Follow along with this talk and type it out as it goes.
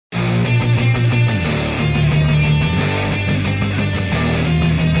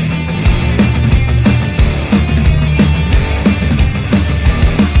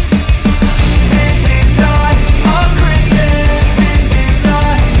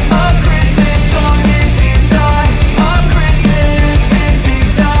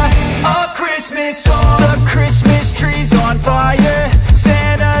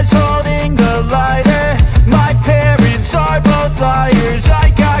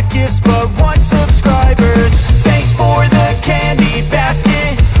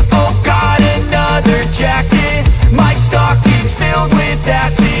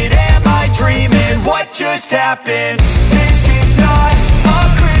Christmas. This is not a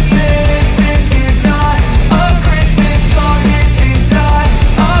Christmas. This is not a Christmas song. This is not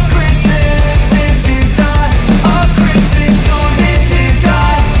a Christmas. This is not a Christmas song. This is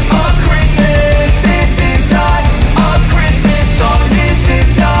not a Christmas. This is not a Christmas song. This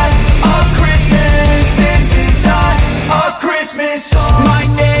is not a Christmas. This is not a Christmas song. My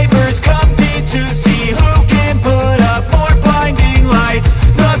neighbors compete to see who can put up more blinding lights.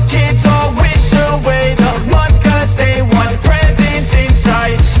 The kids all wish away the month 'cause they want presents in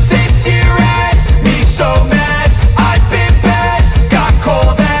sight. This year had me so mad, I've been bad, got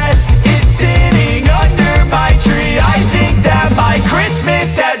coal that is sitting under my tree. I think that my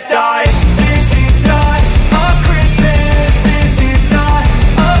Christmas has died. This is not a Christmas. This is not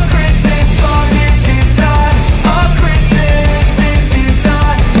a Christmas song. This is not a Christmas. This is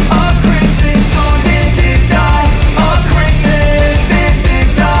not a Christmas song. This is not a Christmas. This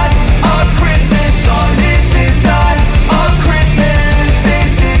is not a Christmas song. This is not a Christmas.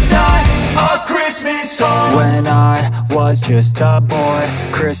 This is not a Christmas song. When I was just a boy,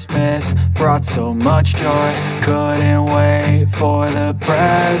 Christmas brought so much joy. Couldn't wait for the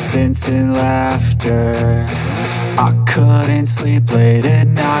presents and laughter. I couldn't sleep late at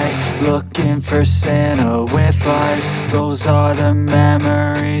night, looking for Santa with lights. Those are the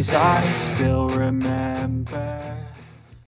memories I still remember.